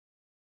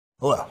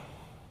Hello.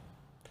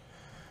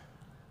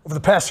 Over the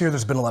past year,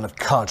 there's been a lot of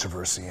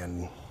controversy,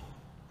 and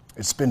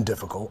it's been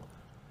difficult.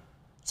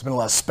 There's been a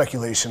lot of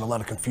speculation, a lot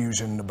of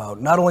confusion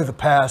about not only the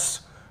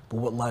past, but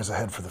what lies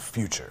ahead for the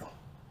future.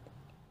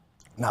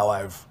 Now,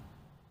 I've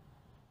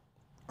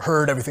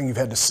heard everything you've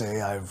had to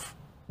say. I've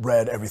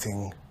read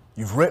everything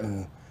you've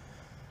written.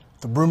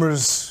 The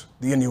rumors,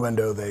 the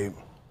innuendo, they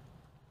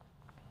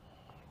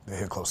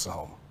hit close to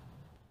home.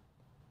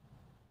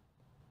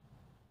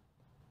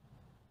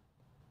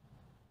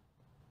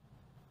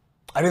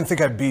 I didn't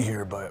think I'd be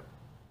here, but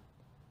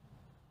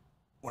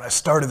when I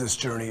started this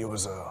journey, it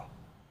was a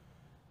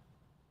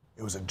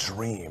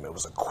dream, it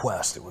was a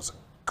quest, it was a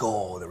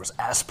goal, there was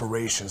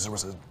aspirations, there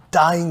was a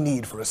dying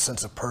need for a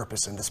sense of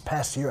purpose. And this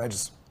past year,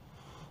 I've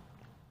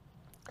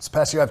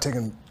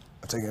taken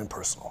it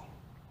personal.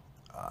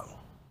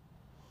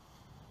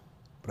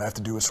 But I have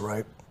to do what's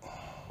right. I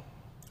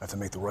have to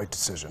make the right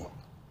decision.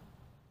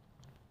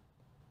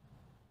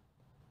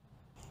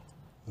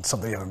 It's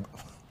something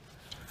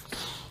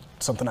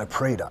I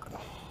prayed on,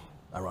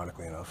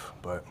 ironically enough.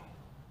 But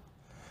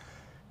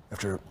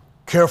after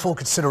careful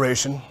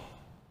consideration,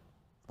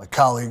 my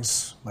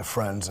colleagues, my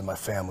friends, and my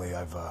family,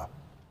 I've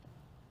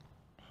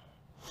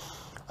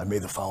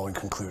made the following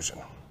conclusion.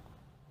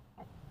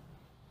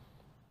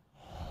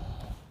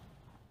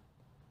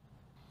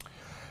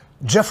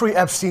 Jeffrey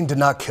Epstein did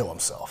not kill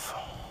himself.